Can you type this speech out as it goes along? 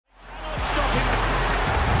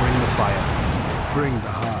Bring the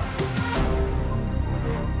heart.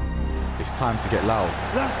 It's time to get loud.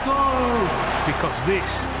 Let's go! Because this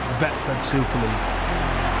is Betfred Super League.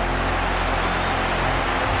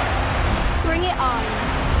 Bring it on.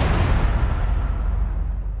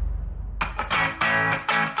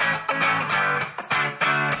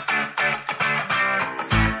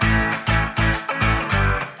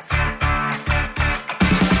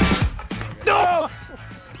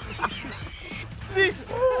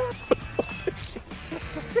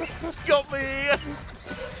 Got me here.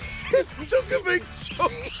 It took a big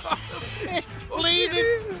chunk out of me.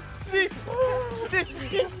 Bleeding.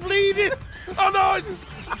 It's bleeding. Oh no, it's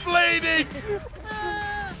bleeding.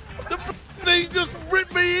 The thing just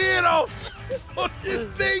ripped my ear off. What do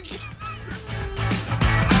you think?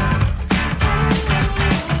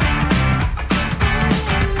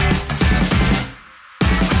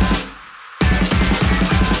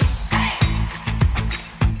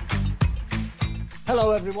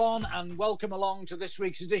 Hello everyone and welcome along to this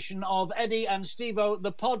week's edition of Eddie and Steve-O,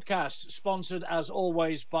 the podcast, sponsored as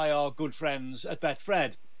always by our good friends at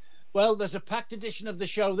Betfred. Well, there's a packed edition of the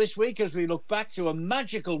show this week as we look back to a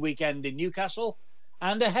magical weekend in Newcastle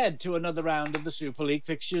and ahead to another round of the Super League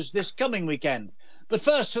fixtures this coming weekend. But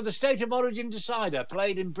first to the State of Origin decider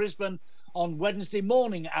played in Brisbane on Wednesday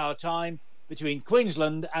morning our time between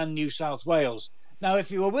Queensland and New South Wales. Now,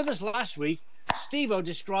 if you were with us last week, Steve-O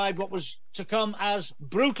described what was to come as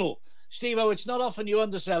brutal. Steve-O, it's not often you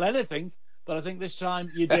undersell anything, but I think this time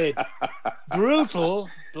you did. Brutal?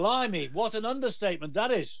 Blimey, what an understatement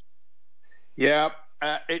that is. Yeah,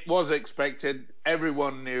 it was expected.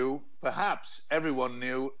 Everyone knew, perhaps everyone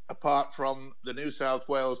knew, apart from the New South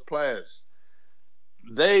Wales players.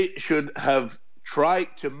 They should have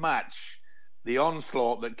tried to match the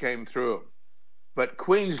onslaught that came through them. But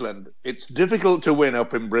Queensland, it's difficult to win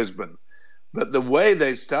up in Brisbane. But the way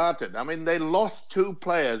they started, I mean, they lost two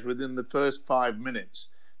players within the first 5 minutes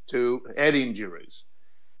to head injuries,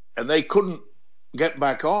 and they couldn't get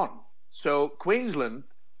back on. So Queensland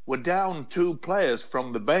were down two players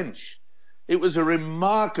from the bench. It was a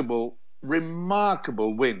remarkable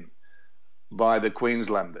win by the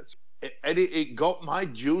Queenslanders. It got my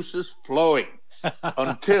juices flowing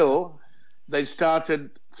until they started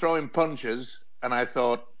throwing punches, and I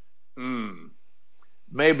thought,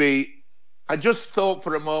 maybe... I just thought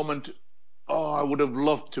for a moment, I would have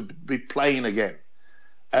loved to be playing again.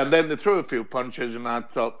 And then they threw a few punches and I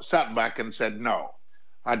sat back and said, no,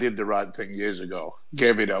 I did the right thing years ago.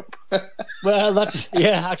 Gave it up. Well,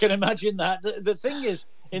 I can imagine that. The thing is,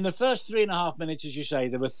 in the first 3.5 minutes, as you say,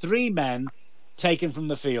 there were three men taken from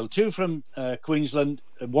the field, two from Queensland,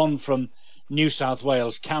 one from New South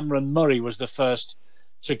Wales. Cameron Murray was the first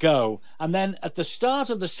to go. And then at the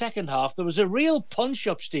start of the second half, there was a real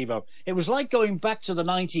punch-up, Steve-O. It was like going back to the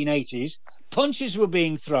 1980s. Punches were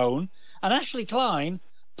being thrown, and Ashley Klein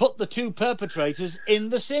put the two perpetrators in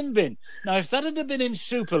the sin bin. Now, if that had been in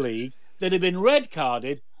Super League, they'd have been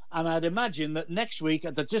red-carded, and I'd imagine that next week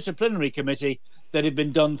at the disciplinary committee, they'd have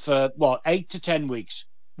been done for, 8 to 10 weeks.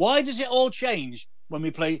 Why does it all change when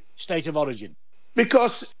we play State of Origin?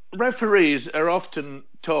 Because referees are often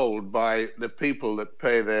told by the people that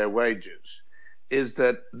pay their wages is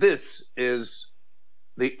that this is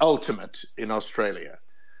the ultimate in Australia.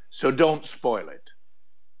 So don't spoil it.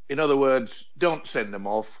 In other words, don't send them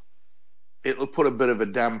off. It'll put a bit of a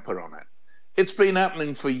damper on it. It's been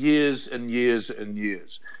happening for years and years and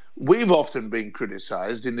years. We've often been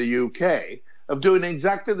criticised in the UK of doing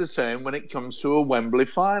exactly the same when it comes to a Wembley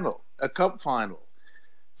final, a cup final.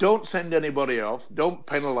 Don't send anybody off. Don't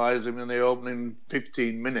penalise them in the opening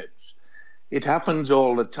 15 minutes. It happens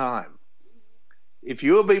all the time. If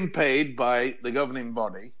you're being paid by the governing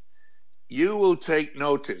body, you will take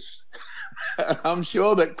notice. I'm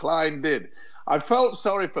sure that Klein did. I felt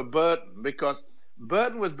sorry for Burton because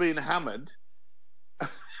Burton was being hammered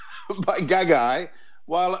by Gagai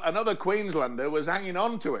while another Queenslander was hanging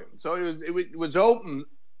on to him. So it was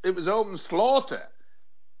open slaughter.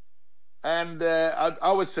 And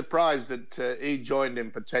I was surprised that he joined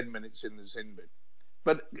him for 10 minutes in the sin bin.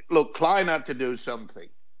 But look, Klein had to do something.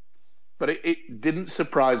 But it didn't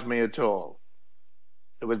surprise me at all.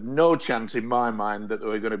 There was no chance in my mind that they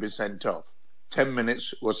were going to be sent off. 10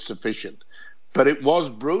 minutes was sufficient. But it was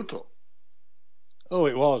brutal. Oh,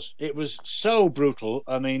 it was. It was so brutal.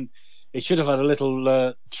 I mean, it should have had a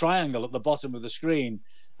little triangle at the bottom of the screen.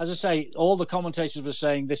 As I say, all the commentators were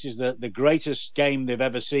saying this is the greatest game they've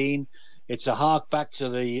ever seen. It's a hark back to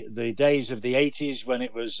the days of the 80s when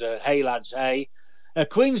it was hey lads, hey.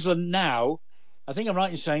 Queensland now, I think I'm right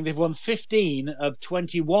in saying they've won 15 of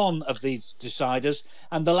 21 of these deciders,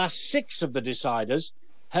 and the last 6 of the deciders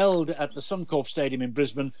held at the Suncorp Stadium in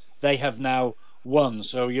Brisbane, they have now won.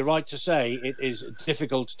 So you're right to say it is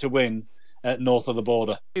difficult to win north of the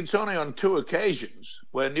border. It's only on 2 occasions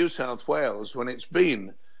where New South Wales, when it's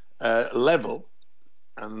been level,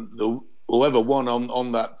 and whoever won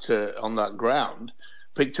on that ground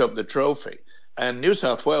picked up the trophy. And New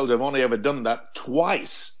South Wales have only ever done that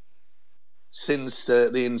twice since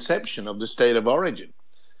the inception of the state of origin.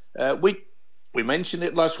 We mentioned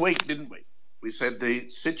it last week, didn't we? We said the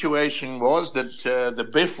situation was that the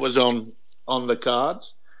Biff was on the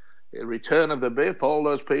cards. The return of the Biff, all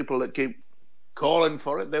those people that keep calling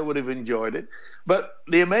for it, they would have enjoyed it. But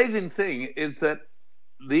the amazing thing is that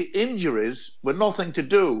the injuries were nothing to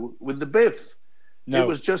do with the Biff. No. It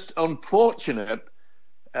was just unfortunate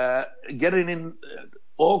getting in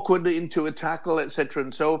awkward into a tackle, etc.,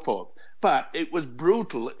 and so forth. But it was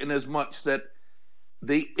brutal in as much that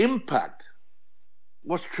the impact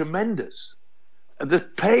was tremendous. The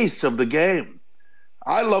pace of the game,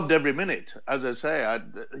 I loved every minute. As I say,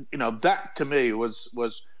 that to me was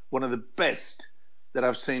one of the best that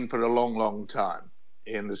I've seen for a long, long time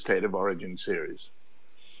in the State of Origin series.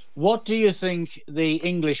 What do you think the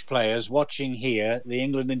English players watching here, the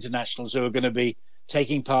England internationals who are going to be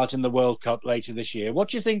taking part in the World Cup later this year, what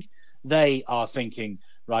do you think they are thinking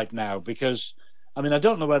right now? Because, I mean, I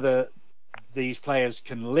don't know whether these players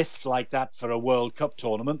can lift like that for a World Cup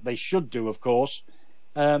tournament. They should do, of course.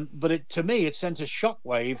 But to me, it sent a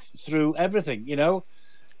shockwave through everything. You know,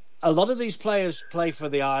 a lot of these players play for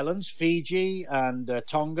the islands, Fiji and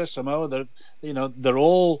Tonga, Samoa. They're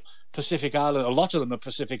all Pacific Island. A lot of them are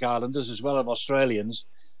Pacific Islanders as well as Australians.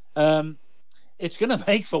 It's going to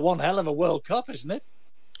make for one hell of a World Cup, isn't it?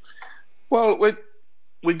 Well,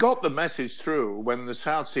 we got the message through when the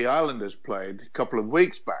South Sea Islanders played a couple of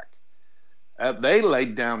weeks back. They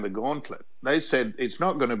laid down the gauntlet. They said it's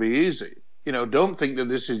not going to be easy. You know, don't think that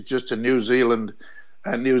this is just a New Zealand,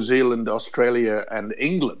 Australia, and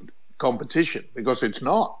England competition, because it's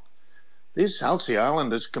not. These South Sea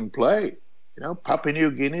Islanders can play. You know, Papua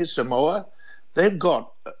New Guinea, Samoa, they've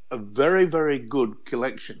got a very, very good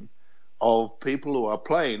collection of people who are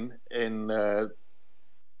playing in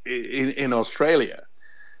Australia.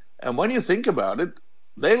 And when you think about it,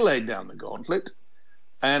 they laid down the gauntlet.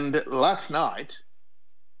 And last night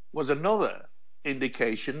was another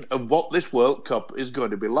indication of what this World Cup is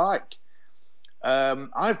going to be like.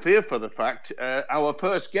 I fear for the fact our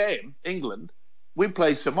first game, England, we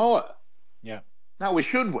play Samoa. Yeah. Now, we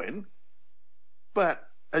should win. But,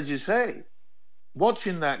 as you say,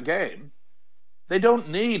 watching that game, they don't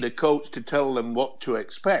need a coach to tell them what to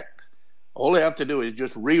expect. All they have to do is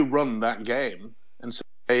just rerun that game and say,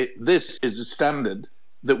 this is a standard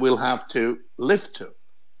that we'll have to lift to.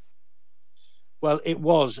 Well, it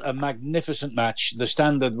was a magnificent match. The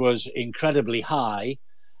standard was incredibly high.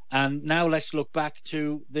 And now let's look back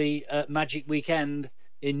to the Magic Weekend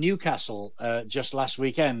in Newcastle just last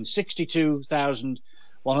weekend.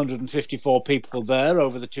 62,154 people there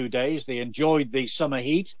over the 2 days. They enjoyed the summer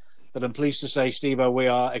heat that I'm pleased to say, Steve-O, we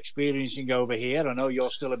are experiencing over here. I know you're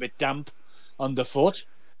still a bit damp underfoot.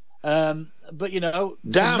 But, you know...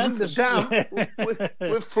 Damp?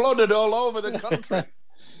 We're flooded all over the country.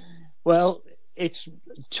 Well, it's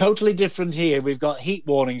totally different here. We've got heat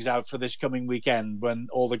warnings out for this coming weekend when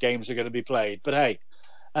all the games are going to be played. But hey,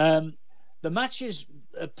 the matches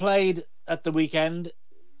played at the weekend,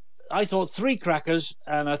 I thought 3 crackers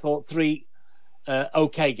and I thought 3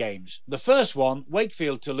 okay games. The first one,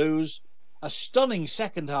 Wakefield-Toulouse, a stunning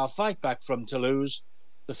second-half fight-back from Toulouse.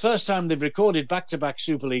 The first time they've recorded back-to-back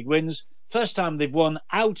Super League wins. First time they've won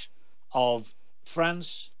out of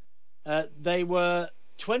France. They were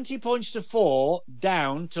 20 points to 4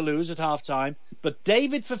 down Toulouse at half-time. But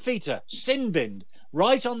David Fafita sin-binned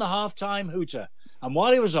right on the half-time hooter. And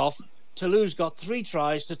while he was off, Toulouse got 3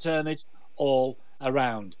 tries to turn it all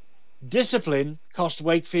around. Discipline cost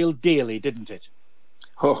Wakefield dearly, didn't it?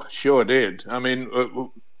 Oh, sure did. I mean,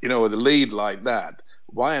 you know, with a lead like that,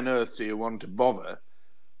 why on earth do you want to bother,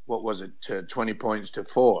 20 points to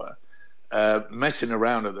 4, messing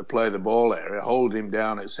around at the play the ball area, hold him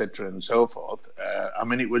down, etc., and so forth? I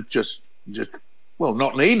mean, it was just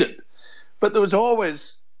not needed. But there was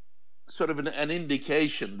always sort of an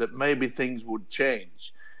indication that maybe things would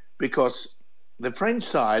change, because the French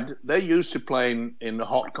side, they're used to playing in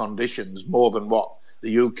hot conditions more than what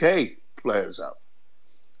the UK players are.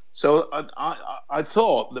 So I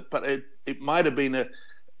thought that, but it might have been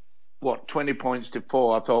 20 points to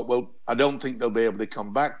 4. I thought, well, I don't think they'll be able to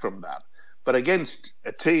come back from that. But against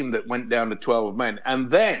a team that went down to 12 men and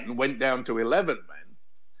then went down to 11 men,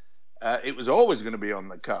 it was always going to be on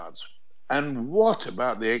the cards. And what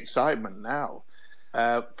about the excitement now?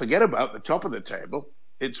 Forget about the top of the table.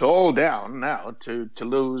 It's all down now to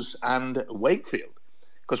Toulouse and Wakefield.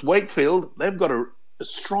 Because Wakefield, they've got a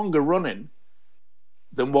stronger run-in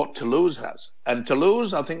than what Toulouse has. And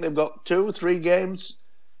Toulouse, I think they've got 2-3 games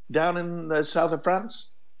down in the south of France.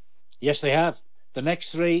 Yes, they have. The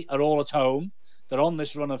next 3 are all at home. They're on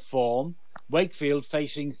this run of form. Wakefield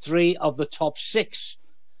facing 3 of the top 6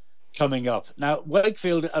 coming up. Now,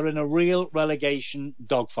 Wakefield are in a real relegation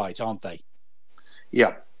dogfight, aren't they?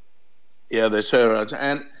 Yeah, they sure are.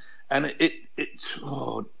 And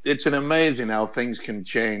it's an amazing how things can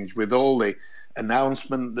change with all the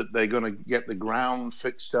announcement that they're going to get the ground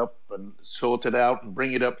fixed up and sorted out and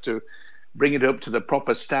bring it up to the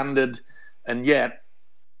proper standard, and yet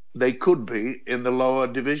they could be in the lower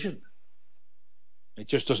division. It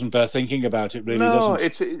just doesn't bear thinking about it, really, no,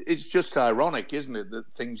 doesn't it? It's just ironic, isn't it, that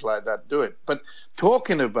things like that do it. But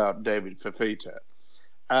talking about David Fifita,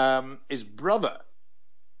 his brother,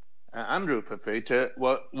 Andrew Fifita,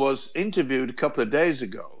 was interviewed a couple of days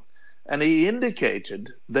ago, and he indicated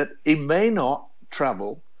that he may not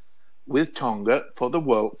travel with Tonga for the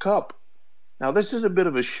World Cup. Now, this is a bit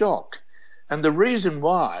of a shock, and the reason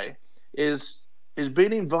why is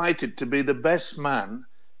being invited to be the best man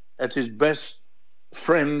at his best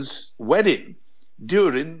friend's wedding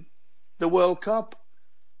during the World Cup,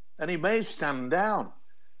 and he may stand down.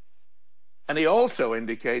 And he also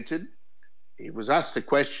indicated, he was asked the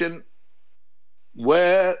question,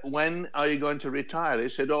 when are you going to retire? He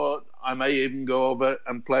said, I may even go over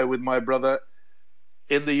and play with my brother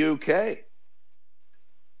in the UK.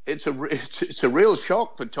 It's a real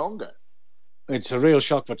shock for Tonga. It's a real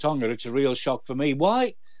shock for Tonga. It's a real shock for me.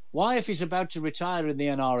 Why, if he's about to retire in the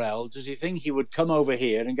NRL, does he think he would come over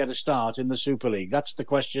here and get a start in the Super League? That's the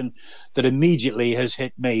question that immediately has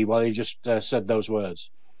hit me while he just said those words.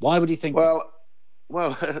 Why would he think that?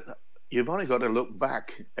 Well, you've only got to look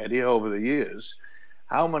back, Eddie, over the years.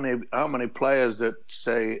 How many players that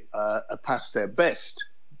say are past their best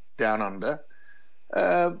down under?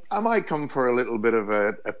 I might come for a little bit of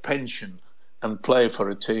a pension and play for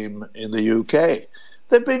a team in the UK.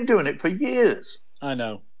 They've been doing it for years. I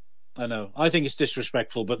know. I think it's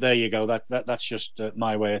disrespectful, but there you go. That's just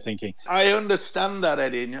my way of thinking. I understand that,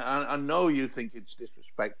 Eddie. I know you think it's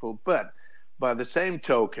disrespectful, but by the same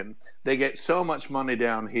token, they get so much money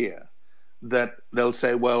down here that they'll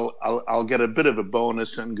say, well, I'll get a bit of a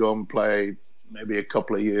bonus and go and play maybe a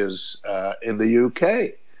couple of years in the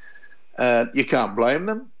UK. You can't blame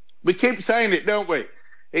them. We keep saying it, don't we?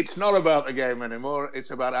 It's not about the game anymore.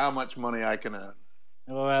 It's about how much money I can earn.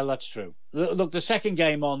 Well, that's true. Look, the second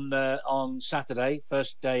game on Saturday,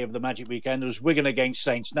 first day of the Magic Weekend, was Wigan against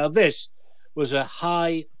Saints. Now, this was a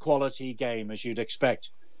high-quality game, as you'd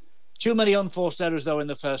expect. Too many unforced errors, though, in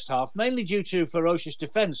the first half, mainly due to ferocious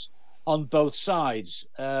defence on both sides.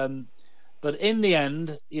 But in the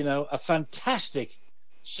end, a fantastic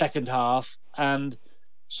second half and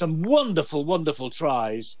some wonderful, wonderful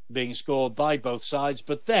tries being scored by both sides.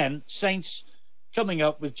 But then Saints coming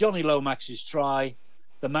up with Johnny Lomax's try,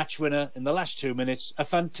 the match winner in the last 2 minutes. A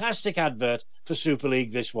fantastic advert for Super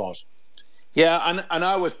League this was. Yeah, and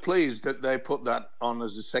I was pleased that they put that on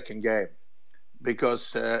as the second game,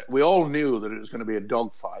 because we all knew that it was going to be a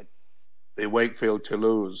dogfight, the Wakefield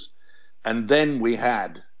Toulouse. And then we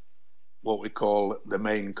had what we call the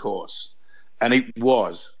main course. And it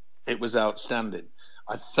was outstanding.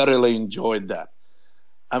 I thoroughly enjoyed that.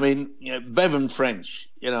 I mean, Bevan French,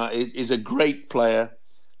 is a great player.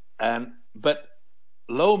 But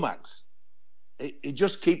Lomax, he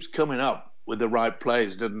just keeps coming up with the right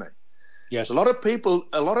plays, doesn't he? Yes. A lot of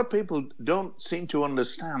people don't seem to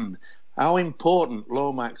understand how important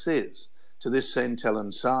Lomax is to this St.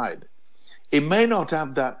 Helens side. He may not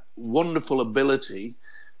have that wonderful ability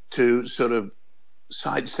to sort of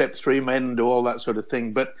sidestep 3 men and do all that sort of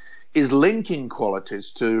thing, but his linking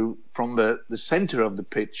qualities from the centre of the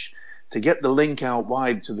pitch to get the link out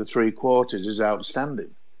wide to the 3 quarters is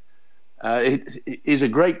outstanding. He's a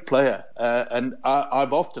great player, and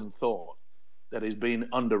I've often thought that he's been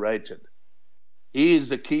underrated. He is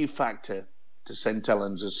the key factor to St.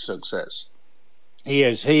 Helens' success. He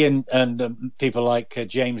is. He and people like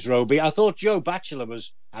James Roby. I thought Joe Batchelor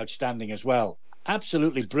was outstanding as well.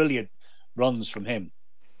 Absolutely brilliant runs from him.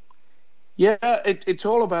 Yeah, it's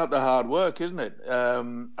all about the hard work, isn't it?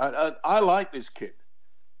 I like this kid.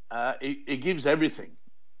 He gives everything.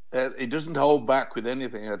 He doesn't hold back with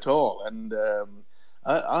anything at all. And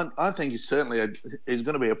I think he's going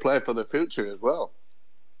to be a player for the future as well.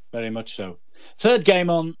 Very much so. Third game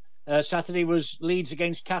on Saturday was Leeds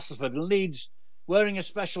against Castleford. And Leeds wearing a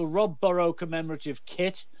special Rob Burrow commemorative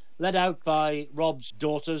kit led out by Rob's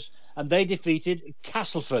daughters, and they defeated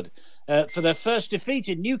Castleford for their first defeat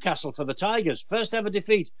in Newcastle for the Tigers. First ever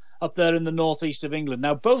defeat up there in the northeast of England.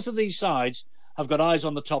 Now, both of these sides have got eyes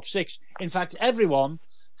on the top 6. In fact, everyone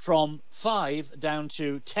from 5 down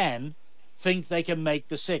to 10 think they can make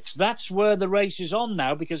the 6. That's where the race is on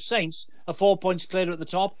now, because Saints are 4 points clear at the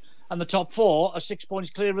top, and the top 4 are 6 points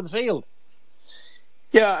clear of the field.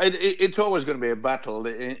 Yeah, it's always going to be a battle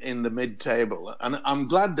in the mid-table, and I'm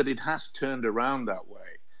glad that it has turned around that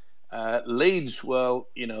way. Leeds, well,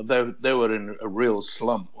 they were in a real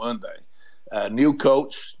slump, weren't they? New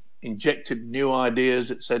coach, injected new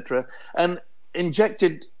ideas, etc., and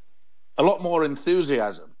injected a lot more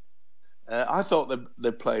enthusiasm. I thought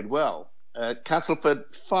they played well. Castleford,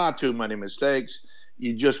 far too many mistakes.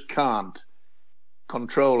 You just can't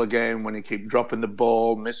control a game when you keep dropping the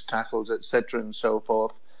ball, missed tackles, etc., and so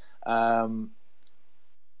forth. And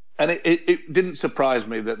it didn't surprise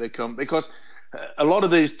me that they come, because a lot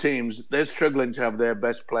of these teams, they're struggling to have their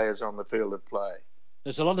best players on the field of play.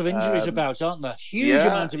 There's a lot of injuries about, aren't there? Huge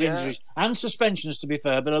amount of injuries and suspensions, to be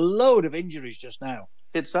fair, but a load of injuries just now.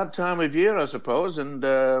 It's that time of year, I suppose, and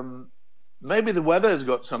maybe the weather's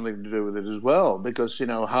got something to do with it as well, because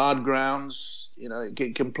hard grounds,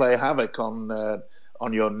 it can play havoc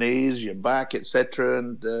on your knees, your back, etc.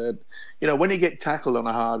 And when you get tackled on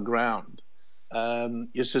a hard ground,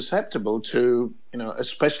 you're susceptible to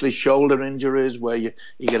especially shoulder injuries where you're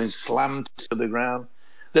getting slammed to the ground.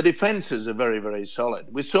 The defences are very, very solid.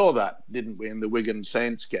 We saw that, didn't we, in the Wigan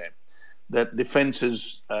Saints game? That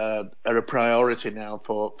defences are a priority now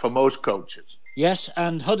for most coaches. Yes,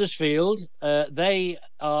 and Huddersfield, they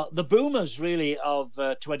are the boomers, really, of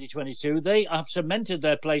 2022. They have cemented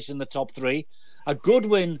their place in the top 3. A good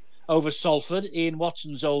win over Salford, Ian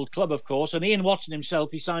Watson's old club, of course. And Ian Watson himself,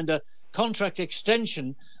 he signed a contract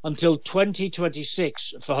extension until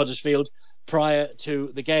 2026 for Huddersfield prior to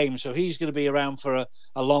the game. So he's going to be around for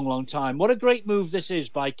a long, long time. What a great move this is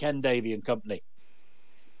by Ken Davey and company.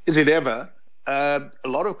 Is it ever? A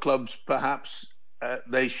lot of clubs, perhaps,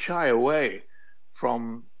 they shy away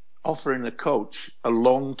from offering a coach a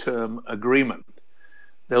long-term agreement.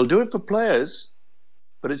 They'll do it for players,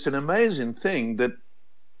 but it's an amazing thing that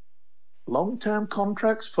long-term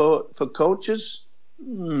contracts for coaches,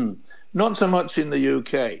 not so much in the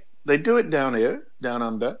UK. They do it down here, down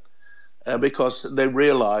under, because they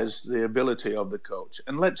realise the ability of the coach.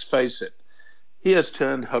 And let's face it, he has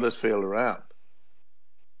turned Huddersfield around.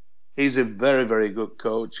 He's a very, very good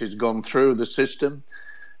coach. He's gone through the system.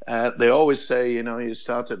 They always say, you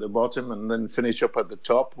start at the bottom and then finish up at the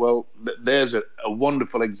top. Well, there's a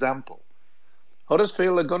wonderful example.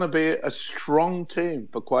 Huddersfield are going to be a strong team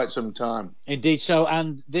for quite some time. Indeed so.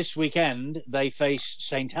 And this weekend, they face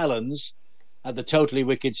St Helens at the Totally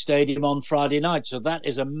Wicked Stadium on Friday night. So that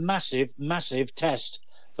is a massive, massive test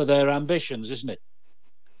for their ambitions, isn't it?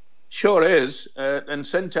 Sure is. And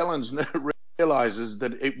St Helens realises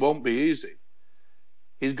that it won't be easy.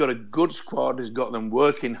 He's got a good squad. He's got them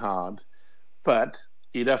working hard. But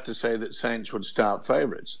you'd have to say that Saints would start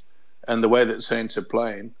favourites. And the way that Saints are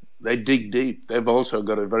playing, they dig deep. They've also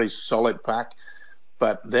got a very solid pack.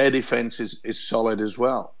 But their defence is solid as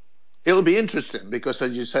well. It'll be interesting because,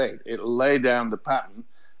 as you say, it'll lay down the pattern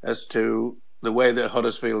as to the way that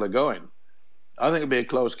Huddersfield are going. I think it'll be a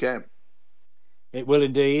close game. It will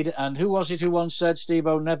indeed. And who was it who once said,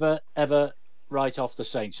 Steve-O, never, ever write off the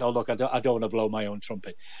Saints? Oh, look, I don't want to blow my own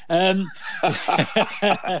trumpet.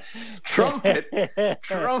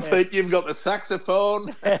 Trumpet, you've got the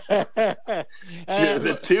saxophone, the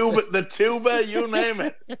tuba, you name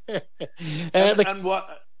it.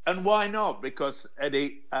 And why not? Because,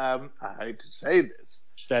 Eddie, I hate to say this,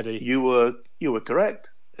 steady, you were correct.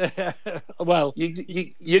 Well,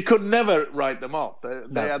 you could never write them off.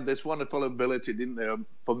 They had this wonderful ability, didn't they,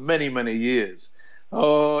 for many, many years.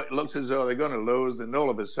 Oh, it looks as though they're going to lose, and all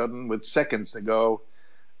of a sudden, with seconds to go,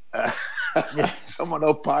 someone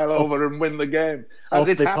will pile over and win the game. As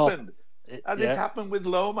it happened. It happened with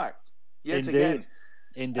Lomax. Yet again.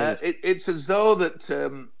 Indeed. It's as though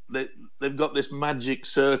that they've got this magic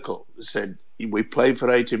circle. They said, we play for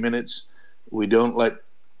 80 minutes, we don't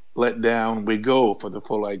let down, we go for the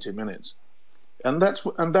full 80 minutes. And that's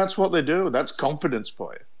what they do. That's confidence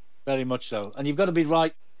for you. Very much so. And you've got to be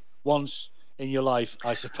right once in your life,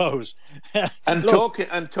 I suppose. And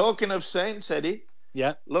talking of Saints, Eddie.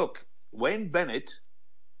 Yeah. Look, Wayne Bennett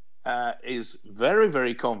is very,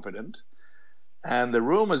 very confident, and the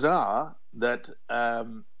rumours are that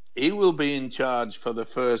he will be in charge for the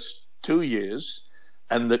first 2 years,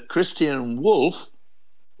 and that Christian Wolff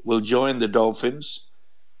will join the Dolphins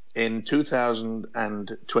in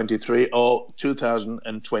 2023 or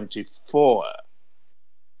 2024.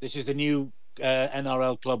 This is the new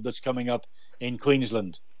NRL club that's coming up in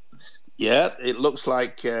Queensland. Yeah, it looks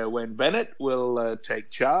like Wayne Bennett will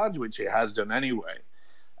take charge, which he has done anyway.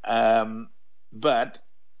 But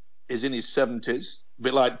is in his 70s, a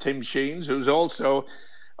bit like Tim Sheens, who's also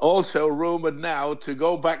rumoured now to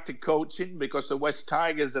go back to coaching because the West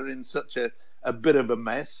Tigers are in such a bit of a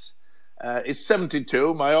mess. He's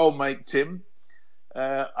 72, my old mate Tim.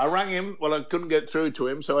 I rang him, well, I couldn't get through to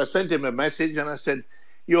him, so I sent him a message and I said,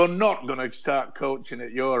 "You're not going to start coaching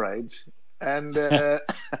at your age." And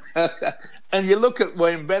and you look at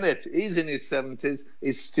Wayne Bennett, he's in his 70s,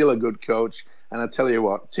 he's still a good coach. And I tell you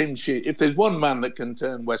what, Tim Sheens, if there's one man that can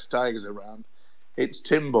turn West Tigers around, it's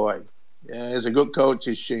Tim Boy. Yeah, he's a good coach,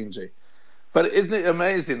 is Sheensy. But isn't it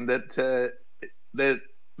amazing that the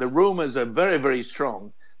rumours are very, very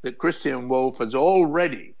strong that Christian Wolff has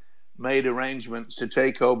already made arrangements to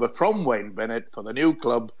take over from Wayne Bennett for the new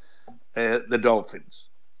club, the Dolphins.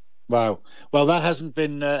 Wow. Well, that hasn't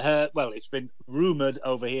been it's been rumoured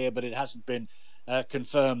over here, but it hasn't been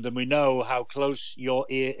confirmed. And we know how close your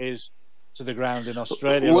ear is to the ground in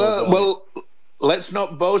Australia. Well, let's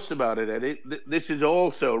not boast about it, Eddie. This is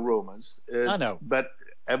also rumours. I know. But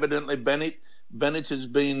evidently Bennett has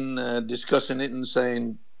been discussing it and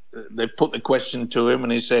saying they put the question to him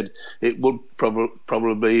and he said it would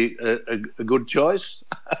probably be a good choice.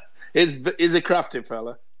 He's a crafty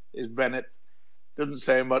fella, is Bennett. Doesn't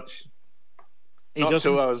say much. Not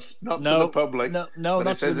to us, not to the public. No, but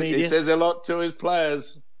not to the media. He says a lot to his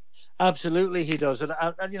players. Absolutely, he does. And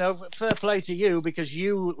fair play to you, because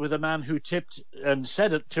you were the man who tipped and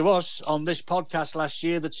said it to us on this podcast last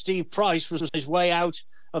year that Steve Price was on his way out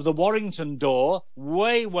of the Warrington door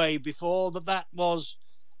way before that was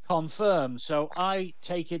confirmed. So I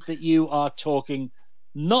take it that you are talking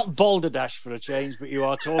not balderdash for a change, but you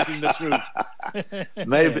are talking the truth.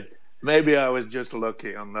 Maybe I was just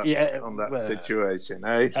lucky on that situation,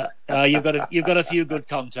 eh? You've got a few good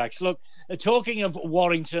contacts. Look, talking of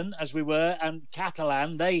Warrington, as we were, and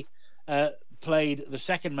Catalan, they played the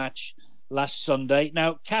second match last Sunday.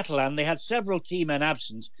 Now, Catalan, they had several key men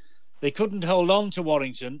absent. They couldn't hold on to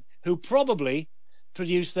Warrington, who probably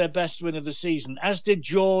produced their best win of the season, as did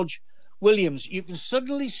George Williams. You can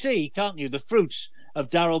suddenly see, can't you, the fruits of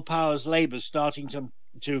Daryl Power's labours starting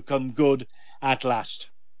to come good at last.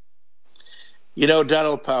 You know,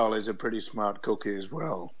 Daryl Powell is a pretty smart cookie as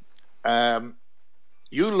well.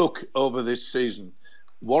 You look over this season,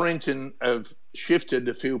 Warrington have shifted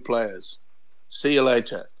a few players. See you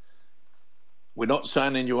later. We're not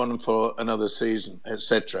signing you on for another season,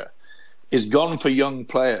 etc. It's gone for young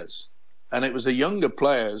players. And it was the younger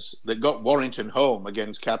players that got Warrington home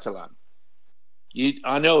against Catalan.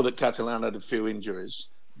 I know that Catalan had a few injuries,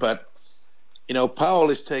 but, you know, Powell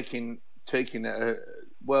is taking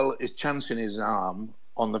is chancing his arm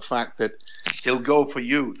on the fact that he'll go for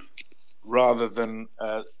youth rather than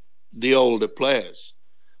the older players.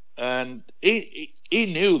 And he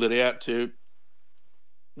knew that he had to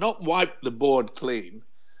not wipe the board clean,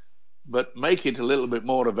 but make it a little bit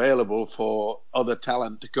more available for other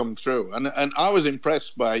talent to come through. And I was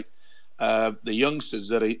impressed by the youngsters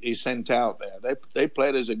that he sent out there. They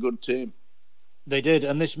played as a good team. They did.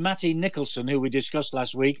 And this Matty Nicholson, who we discussed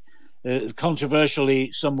last week,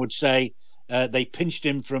 controversially, some would say they pinched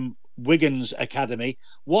him from Wigan's academy.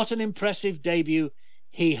 What an impressive debut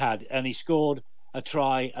he had, and he scored a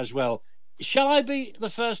try as well. Shall I be the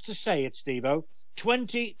first to say it, Steve-O?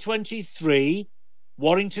 2023,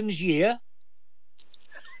 Warrington's year?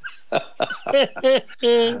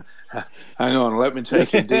 Hang on, let me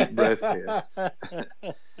take a deep breath here.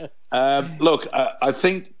 Look, I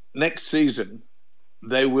think next season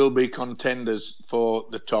they will be contenders for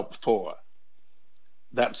the top four.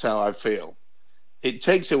 That's how I feel. It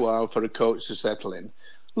takes a while for a coach to settle in.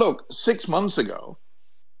 Look, 6 months ago,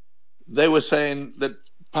 they were saying that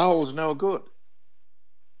Powell's no good.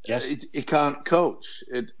 Yes. He can't coach.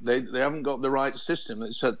 They haven't got the right system.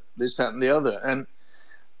 It's this, that, and the other. And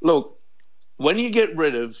look, when you get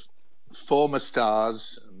rid of former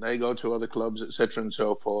stars, and they go to other clubs, etc., and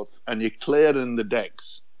so forth, and you're clearing the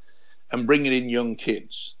decks and bringing in young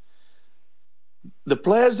kids, the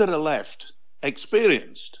players that are left,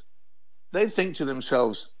 experienced, they think to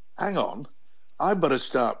themselves, hang on, I better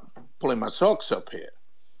start pulling my socks up here.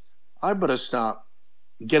 I better start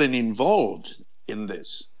getting involved in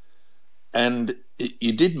this. And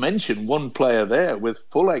you did mention one player there with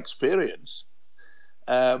full experience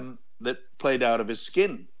that played out of his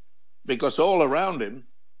skin, because all around him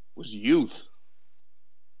was youth.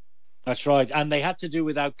 That's right. And they had to do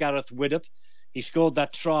without Gareth Widdop. He scored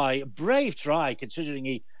that try, a brave try, considering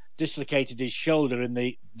he dislocated his shoulder in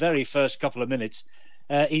the very first couple of minutes.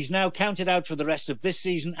 He's now counted out for the rest of this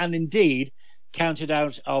season, and indeed counted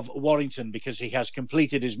out of Warrington, because he has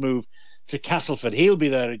completed his move to Castleford. He'll be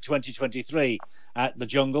there in 2023 at the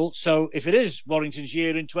Jungle. So if it is Warrington's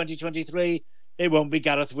year in 2023, it won't be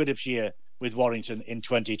Gareth Widdop's year with Warrington in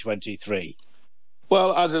 2023.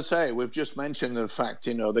 Well, as I say, we've just mentioned the fact,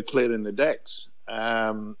 they're clearing the decks.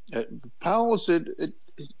 Powell's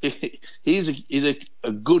he's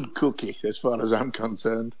a good cookie as far as I'm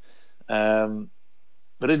concerned.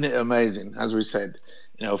 But isn't it amazing? As we said,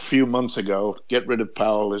 a few months ago, get rid of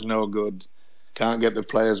Powell is no good. Can't get the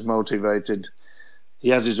players motivated. He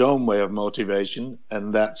has his own way of motivation,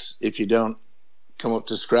 and that's if you don't come up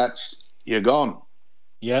to scratch, you're gone.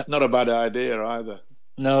 Yeah. Not a bad idea either.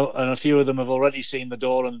 No, and a few of them have already seen the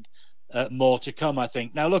door, and more to come, I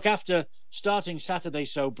think. Now, look, after starting Saturday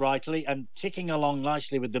so brightly and ticking along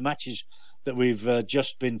nicely with the matches that we've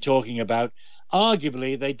just been talking about,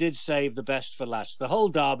 arguably they did save the best for last. The whole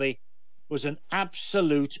derby was an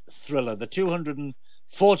absolute thriller. The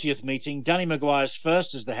 240th meeting, Danny Maguire's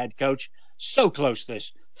first as the head coach. So close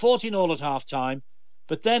this. 40-0 at half-time.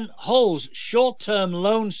 But then Hull's short-term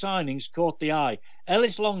loan signings caught the eye.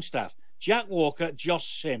 Ellis Longstaff, Jack Walker,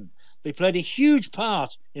 Josh Sim. They played a huge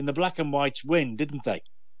part in the Black and White's win, didn't they?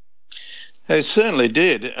 They certainly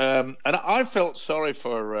did. And I felt sorry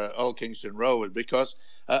for Old Kingston Rovers, because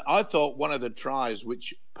I thought one of the tries,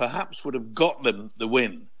 which perhaps would have got them the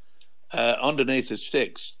win underneath the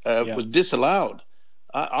sticks, was disallowed.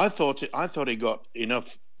 I thought he got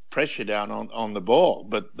enough pressure down on the ball,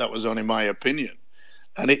 but that was only my opinion.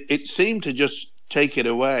 And it seemed to just take it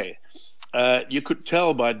away. You could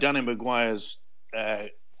tell by Danny Maguire's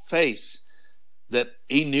face that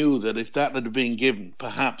he knew that if that had been given,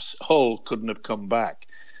 perhaps Hull couldn't have come back.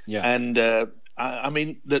 Yeah. And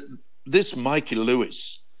this Mikey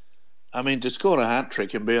Lewis, to score a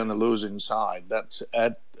hat-trick and be on the losing side, that's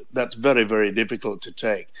very, very difficult to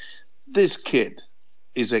take. This kid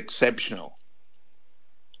is exceptional.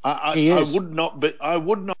 I would not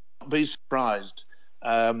be surprised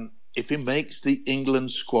if he makes the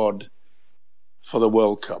England squad for the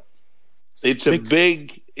World Cup. It's a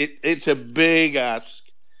big ask.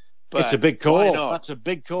 But it's a big call. Why not? That's a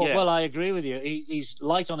big call. Yeah. Well, I agree with you. He's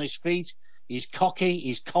light on his feet. He's cocky.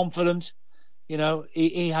 He's confident.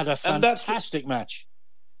 He had a fantastic match.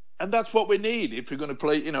 And that's what we need if you're going to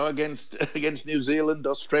play, against New Zealand,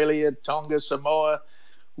 Australia, Tonga, Samoa.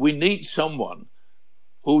 We need someone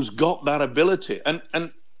who's got that ability.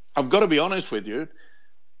 And I've got to be honest with you,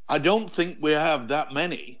 I don't think we have that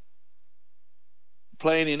many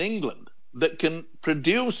playing in England that can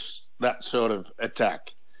produce that sort of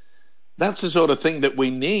attack. That's the sort of thing that we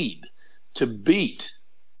need to beat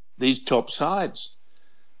these top sides.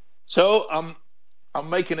 So I'm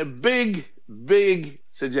making a big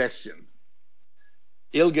suggestion.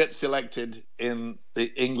 He'll get selected in the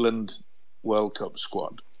England World Cup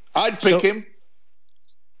squad. I'd pick him.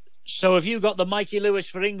 So have you got the Mikey Lewis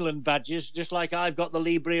for England badges, just like I've got the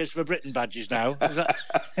Lee Briers for Britain badges now? Is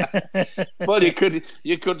that... Well, you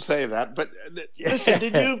could say that, but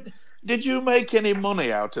listen, did you make any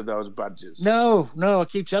money out of those badges? No. I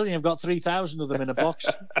keep telling you, I've got 3,000 of them in a box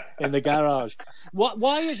in the garage.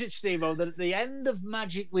 Why is it, Steve-O, that at the end of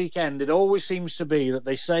Magic Weekend, it always seems to be that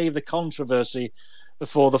they save the controversy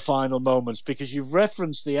before the final moments? Because you've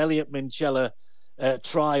referenced the Elliot Minchella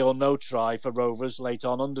try or no try for Rovers late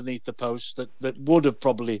on underneath the post that would have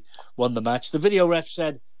probably won the match. The video ref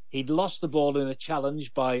said he'd lost the ball in a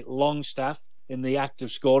challenge by Longstaff in the act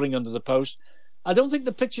of scoring under the post. I don't think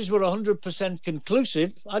the pictures were 100%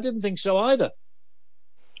 conclusive. I didn't think so either.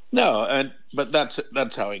 No, but that's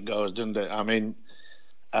how it goes, doesn't it?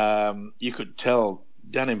 You could tell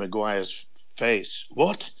Danny Maguire's face.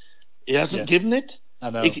 What? He hasn't given it? I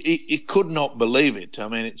know. He could not believe it.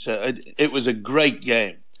 It was a great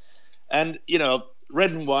game. And,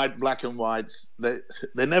 red and white, black and whites,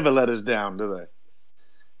 they never let us down, do they?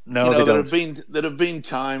 No, they don't. There have been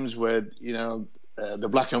times where, the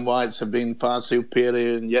black and whites have been far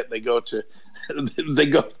superior, and yet they go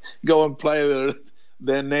and play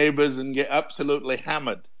their neighbours and get absolutely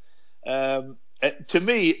hammered. To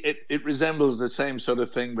me, it resembles the same sort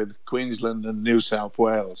of thing with Queensland and New South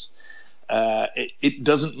Wales. It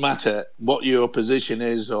doesn't matter what your position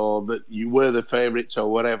is or that you were the favourites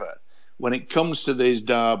or whatever. When it comes to these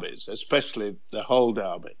derbies, especially the Hull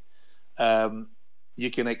derby,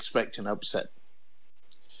 you can expect an upset.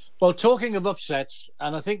 Well, talking of upsets,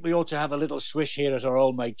 and I think we ought to have a little swish here at our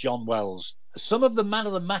old mate John Wells. Some of the man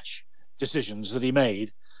of the match decisions that he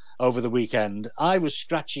made over the weekend, I was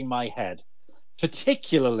scratching my head.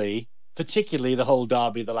 particularly the whole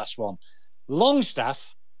derby, the last one.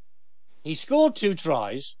 Longstaff, he scored 2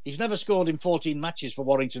 tries. He's never scored in 14 matches for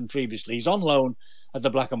Warrington previously. He's on loan at the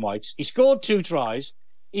Black and Whites. He scored 2 tries.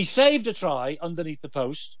 He saved a try underneath the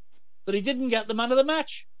post, but he didn't get the man of the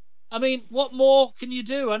match. I mean, what more can you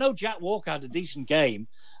do? I know Jack Walker had a decent game,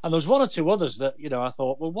 and there was 1 or 2 others that, I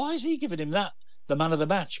thought, well, why is he giving him that, the man of the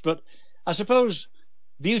match? But I suppose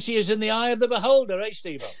beauty is in the eye of the beholder, eh,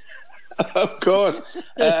 Steve? Of course.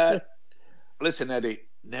 Listen, Eddie,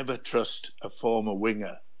 never trust a former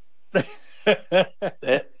winger.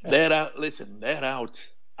 They're out. Listen, they're out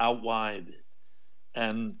wide,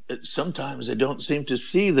 and sometimes they don't seem to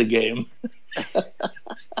see the game.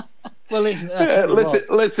 Well,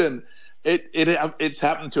 listen. It's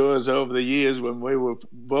happened to us over the years when we were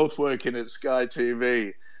both working at Sky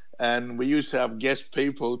TV, and we used to have guest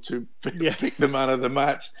people to pick the man of the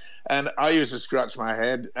match, and I used to scratch my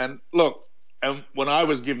head. And look, when I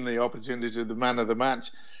was given the opportunity to the man of the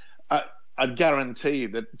match, I'd guarantee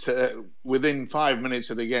that within 5 minutes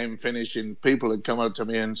of the game finishing, people would come up to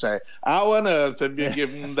me and say, "How on earth have you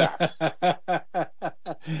given that?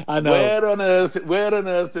 I know. Where on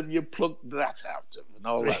earth have you plucked that out of?" And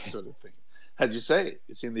all that sort of thing. As you say,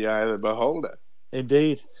 it's in the eye of the beholder.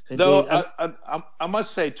 Indeed. Though I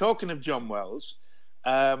must say, talking of John Wells,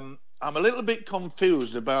 I'm a little bit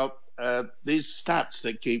confused about these stats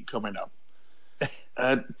that keep coming up.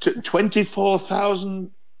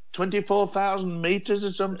 24,000 meters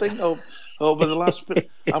or something over the last.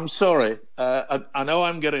 I'm sorry. I know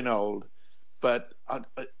I'm getting old, but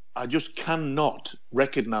I just cannot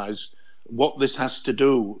recognise what this has to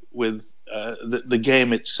do with the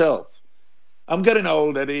game itself. I'm getting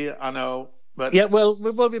old, Eddie. I know, but yeah, well,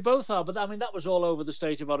 we both are. But I mean, that was all over the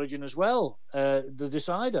State of Origin as well. The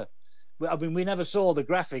decider. I mean, we never saw the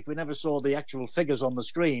graphic. We never saw the actual figures on the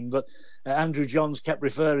screen. But Andrew Johns kept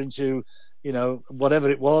referring to,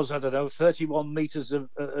 whatever it was. I don't know, 31 meters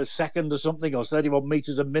a second or something, or 31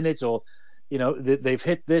 meters a minute, or they've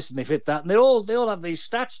hit this and they've hit that, and they all have these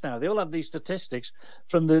stats now. They all have these statistics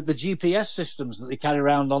from the GPS systems that they carry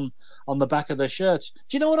around on the back of their shirts.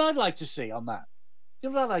 Do you know what I'd like to see on that? Do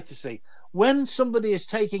you know what I'd like to see? When somebody is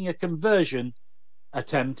taking a conversion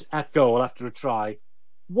attempt at goal after a try,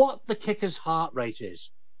 what the kicker's heart rate is.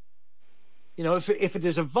 If it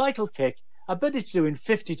is a vital kick, I bet it's doing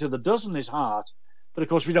 50 to the dozen, his heart. But of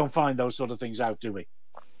course, we don't find those sort of things out, do we?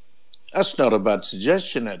 That's not a bad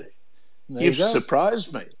suggestion, Eddie. You've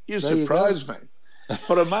surprised me. You surprised me.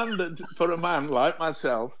 For a man like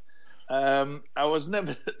myself, I was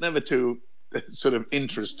never too sort of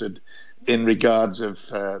interested in regards of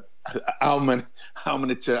how many.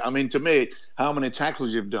 To me, how many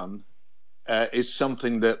tackles you've done is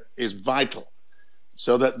something that is vital.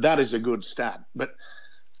 So that is a good stat. But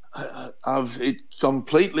it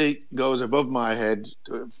completely goes above my head.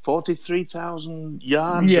 43,000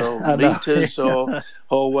 yards or meters or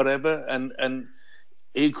whatever, and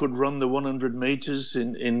he could run the 100 meters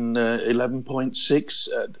in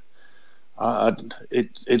 11.6.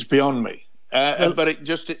 It's beyond me. But it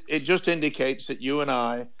just indicates that you and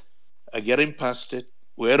I are getting past it.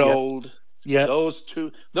 We're old. Yeah. Those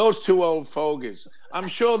two old fogies. I'm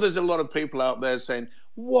sure there's a lot of people out there saying,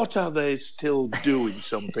 what are they still doing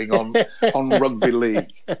something on rugby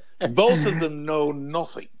league? Both of them know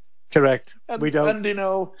nothing. Correct. We don't. And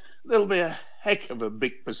there'll be a heck of a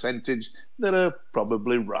big percentage that are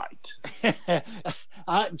probably right.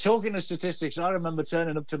 Talking of statistics, I remember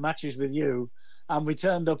turning up to matches with you, and we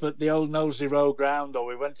turned up at the old Knowsley Road ground, or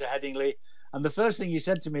we went to Headingley, and the first thing you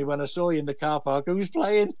said to me when I saw you in the car park, who's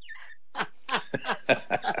playing?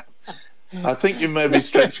 I think you may be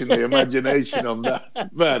stretching the imagination on that,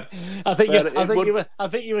 but I think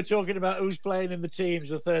you were talking about who's playing in the teams,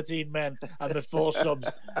 the 13 men and the 4 subs.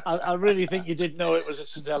 I really think you did know it was at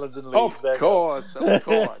St Helens and Leeds. Of course.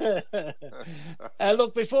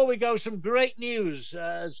 Look, before we go, some great news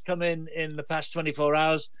has come in the past 24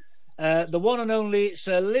 hours. The one and only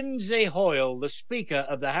Sir Lindsay Hoyle, the Speaker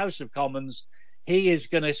of the House of Commons, he is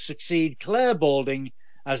going to succeed Claire Balding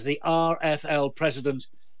as the RFL President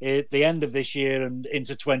at the end of this year and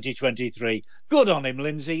into 2023. Good on him,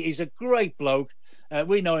 Lindsay. He's a great bloke.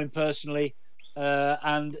 We know him personally,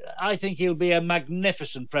 and I think he'll be a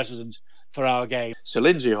magnificent president for our game. So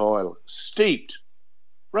Lindsay Hoyle, steeped.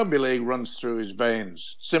 Rugby league runs through his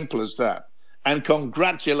veins. Simple as that. And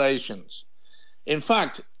congratulations. In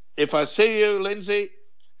fact, if I see you, Lindsay,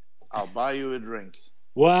 I'll buy you a drink.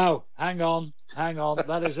 Wow, hang on.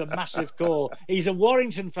 That is a massive call. He's a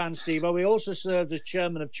Warrington fan, Steve-O. He also served as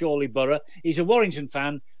chairman of Chorley Borough. He's a Warrington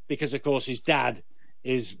fan because, of course, his dad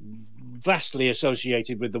is vastly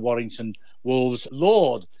associated with the Warrington Wolves.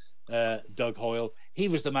 Lord Doug Hoyle, he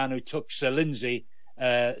was the man who took Sir Lindsay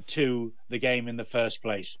to the game in the first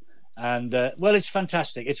place. And, well, it's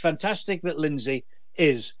fantastic. It's fantastic that Lindsay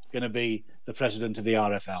is going to be the president of the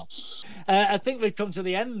RFL. I think we've come to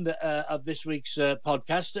the end of this week's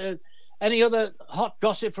podcast. Any other hot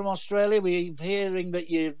gossip from Australia? We're hearing that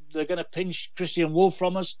they're going to pinch Christian Wolf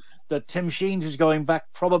from us, that Tim Sheens is going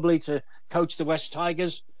back probably to coach the West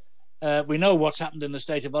Tigers. We know what's happened in the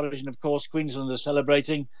State of Origin, of course. Queensland are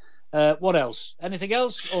celebrating. What else? Anything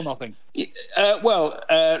else or nothing?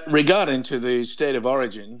 Regarding to the State of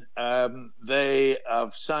Origin, they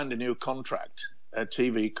have signed a new contract, a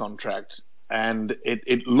TV contract, and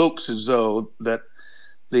it looks as though that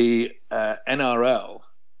the NRL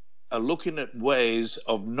are looking at ways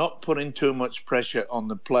of not putting too much pressure on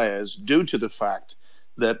the players due to the fact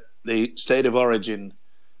that the State of Origin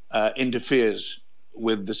interferes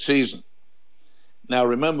with the season. Now,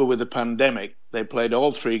 remember, with the pandemic, they played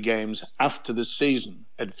all 3 games after the season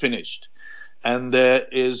had finished. And there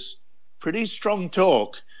is pretty strong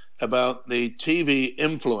talk about the TV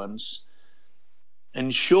influence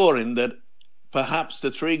ensuring that perhaps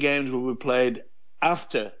the 3 games will be played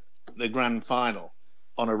after the grand final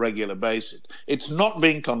on a regular basis. It's not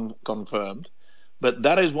been confirmed, but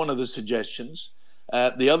that is one of the suggestions.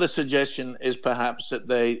 The other suggestion is perhaps that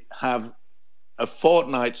they have a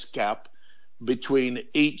fortnight's gap between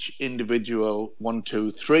each individual 1,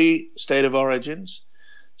 2, 3 State of Origins.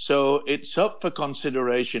 So it's up for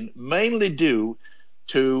consideration, mainly due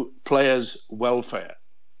to players' welfare.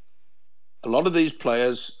 A lot of these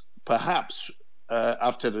players, perhaps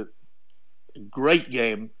after the great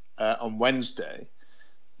game on Wednesday,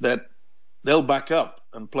 that they'll back up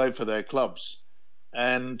and play for their clubs.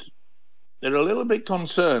 And they're a little bit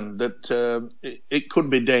concerned that it could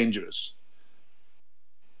be dangerous.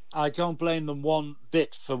 I don't blame them one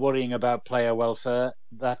bit for worrying about player welfare.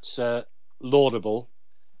 That's laudable.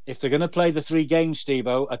 If they're going to play the 3 games,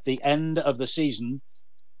 Steve-O, at the end of the season,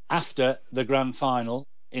 after the grand final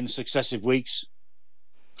in successive weeks,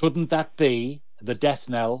 couldn't that be the death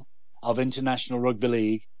knell of International Rugby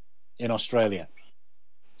League in Australia?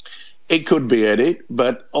 It could be, Eddie,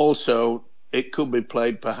 but also it could be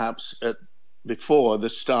played perhaps before the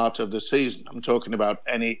start of the season. I'm talking about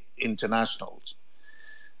any internationals.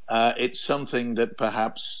 It's something that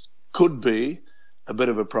perhaps could be a bit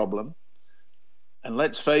of a problem. And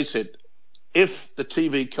let's face it, if the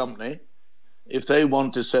TV company, if they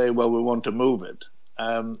want to say, well, we want to move it,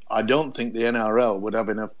 I don't think the NRL would have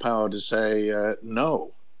enough power to say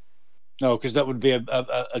no. No, because that would be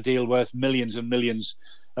a deal worth millions and millions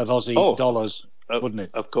of Aussie dollars, wouldn't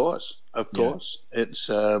it? Of course. It's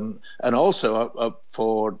and also up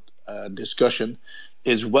for discussion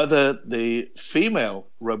is whether the female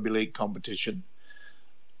rugby league competition,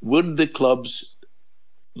 would the clubs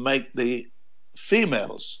make the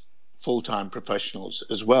females full-time professionals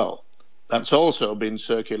as well? That's also been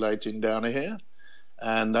circulating down here,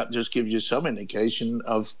 and that just gives you some indication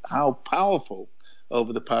of how powerful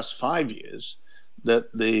over the past 5 years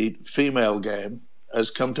that the female game has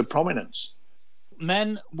come to prominence.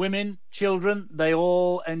 Men, women, children, they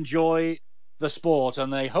all enjoy the sport,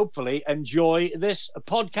 and they hopefully enjoy this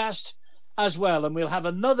podcast as well. And we'll have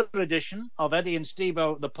another edition of Eddie and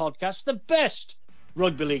Steve-O, the podcast, the best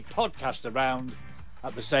rugby league podcast around,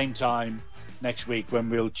 at the same time next week, when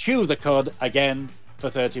we'll chew the cud again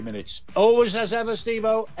for 30 minutes. Always, as ever,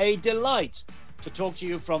 Steve-O, a delight to talk to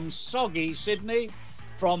you from soggy Sydney,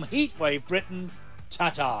 from heatwave Britain.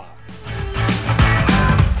 Ta-ta.